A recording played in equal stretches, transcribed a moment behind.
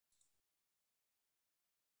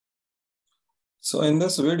So in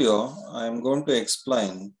this video, I am going to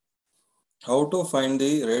explain how to find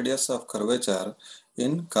the radius of curvature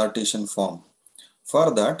in Cartesian form. For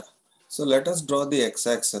that, so let us draw the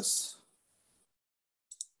x-axis.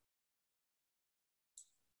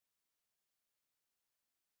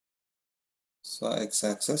 So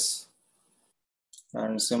x-axis,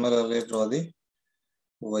 and similarly draw the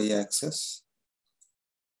y-axis.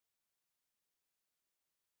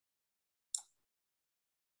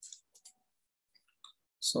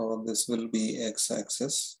 So this will be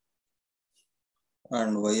x-axis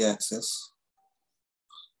and y-axis.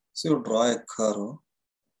 So you draw a curve,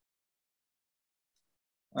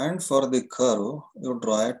 and for the curve you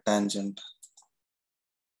draw a tangent.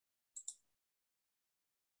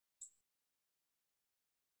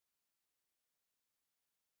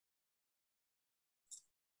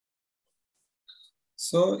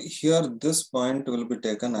 So here this point will be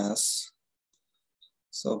taken as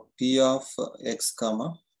P of x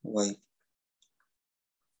comma y,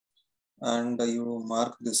 and you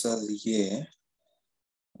mark this as A,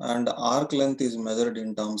 and arc length is measured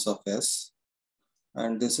in terms of S,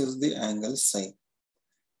 and this is the angle psi.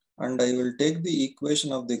 And I will take the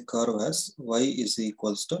equation of the curve as y is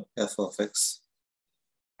equals to f of x.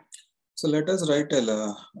 So let us write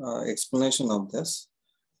a explanation of this.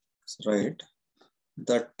 Right,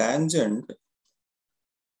 the tangent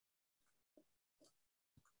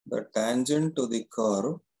to the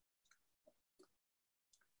curve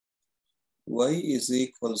y is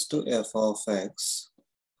equals to f of x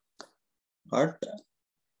at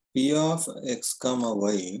p of x comma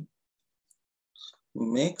y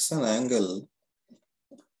makes an angle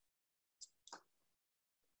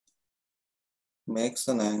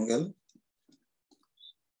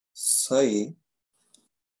psi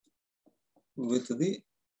with the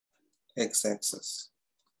x-axis.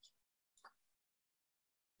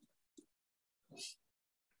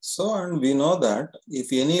 So, and we know that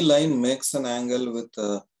if any line makes an angle with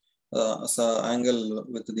the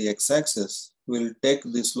x-axis, we'll take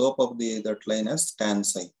the slope of that line as tan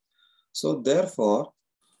psi. So therefore,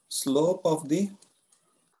 slope of the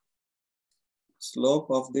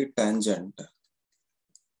tangent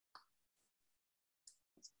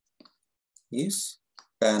is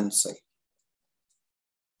tan psi.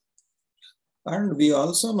 And we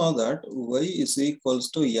also know that y is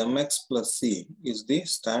equals to mx plus c is the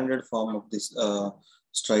standard form of this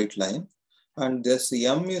straight line, and this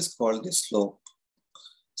m is called the slope.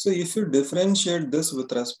 So if you differentiate this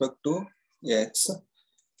with respect to x,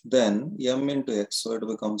 then m into x, so it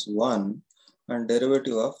becomes 1, and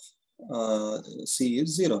derivative of c is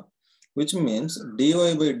 0, which means dy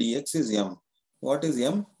by dx is m. What is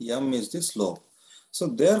m? M is the slope. So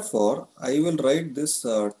therefore, I will write this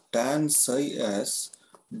tan psi as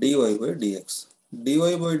dy by dx. Dy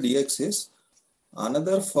by dx is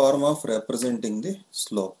another form of representing the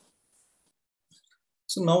slope.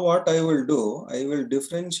 So now what I will do, I will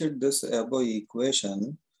differentiate this above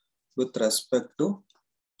equation with respect to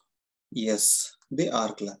s, the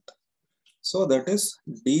arc length. So that is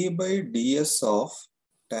d by ds of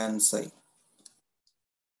tan psi.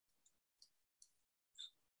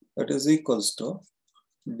 That is equals to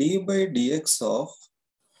d by dx of,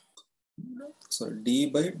 d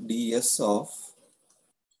by ds of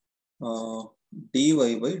dy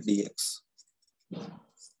by dx.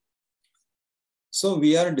 So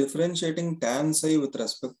we are differentiating tan psi with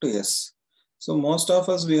respect to s. So most of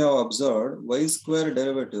us, we have observed y square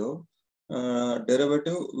derivative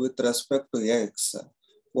with respect to x.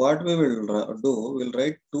 What we will do, we'll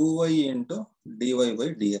write 2y into dy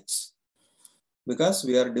by dx, because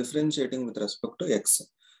we are differentiating with respect to x.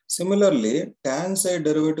 Similarly, tan psi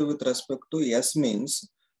derivative with respect to s means,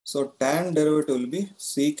 so tan derivative will be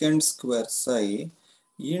secant square psi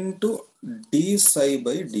into d psi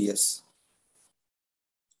by ds.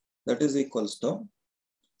 That is equals to,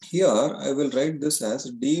 here I will write this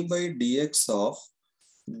as d by dx of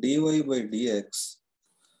dy by dx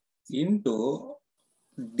into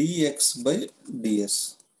dx by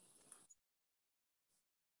ds.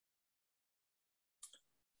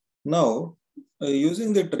 Now,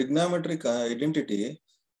 using the trigonometric identity,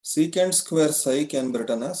 secant square psi can be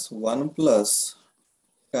written as 1 plus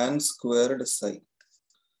tan squared psi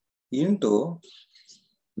into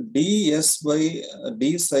d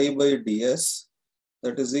psi by ds,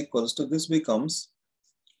 that is equals to, this becomes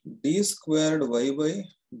d squared y by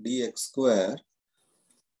dx square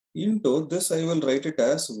into this, I will write it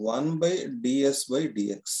as 1 by ds by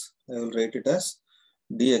dx. I will write it as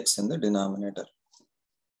dx in the denominator.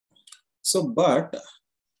 So what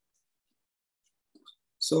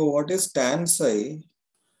is tan psi?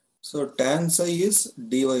 So tan psi is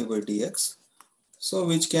dy by dx. So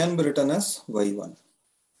which can be written as y1.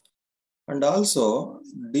 And also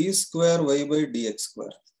d square y by dx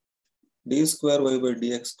square. D square y by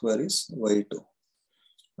dx square is y2.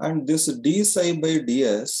 And this d psi by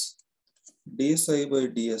ds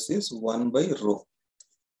is 1 by rho.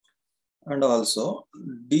 And also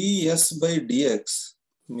ds by dx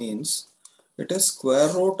means it is square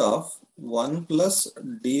root of 1 plus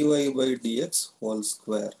dy by dx whole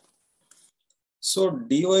square. So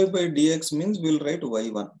dy by dx means we'll write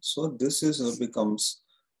y1. So this is becomes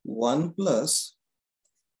 1 plus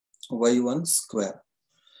y1 square.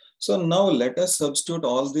 So now let us substitute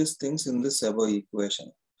all these things in this above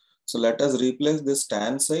equation. So let us replace this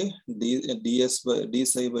tan psi d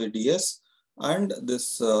psi by ds and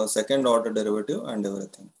this second order derivative and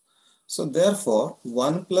everything. So therefore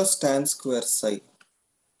 1 plus tan square psi.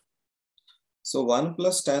 So 1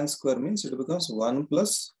 plus tan square means it becomes 1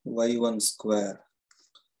 plus y1 square.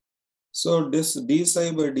 So this d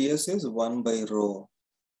psi by ds is 1 by rho.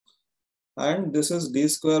 And this is d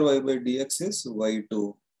square y by dx is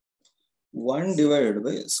y2. 1 divided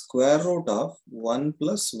by square root of 1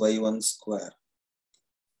 plus y1 square.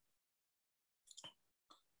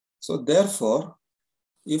 So therefore,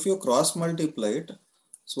 if you cross multiply it,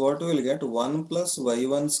 so what we will get 1 plus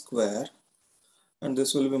y1 square, and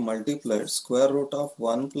this will be multiplied square root of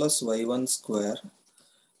 1 plus y1 square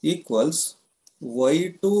equals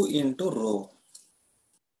y2 into rho,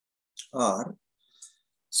 or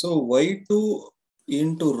so y2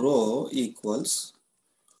 into rho equals,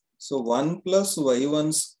 so 1 plus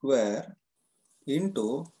y1 square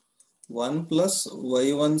into 1 plus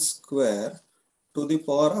y1 square to the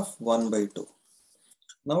power of 1 by 2.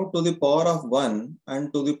 Now to the power of 1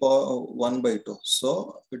 and to the power of 1 by 2.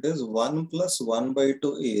 So it is 1 plus 1 by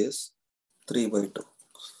 2 is 3 by 2.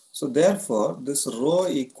 So therefore this rho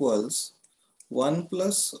equals 1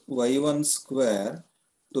 plus y1 square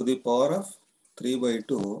to the power of 3 by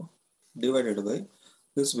 2 divided by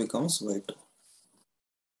this becomes y2.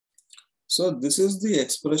 So this is the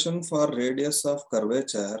expression for radius of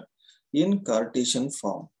curvature in Cartesian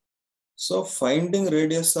form. So finding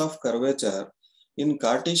radius of curvature in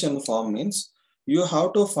Cartesian form means you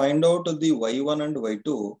have to find out the y1 and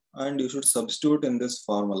y2 and you should substitute in this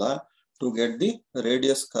formula to get the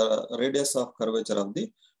radius of curvature of the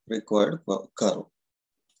required curve.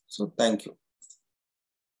 So thank you.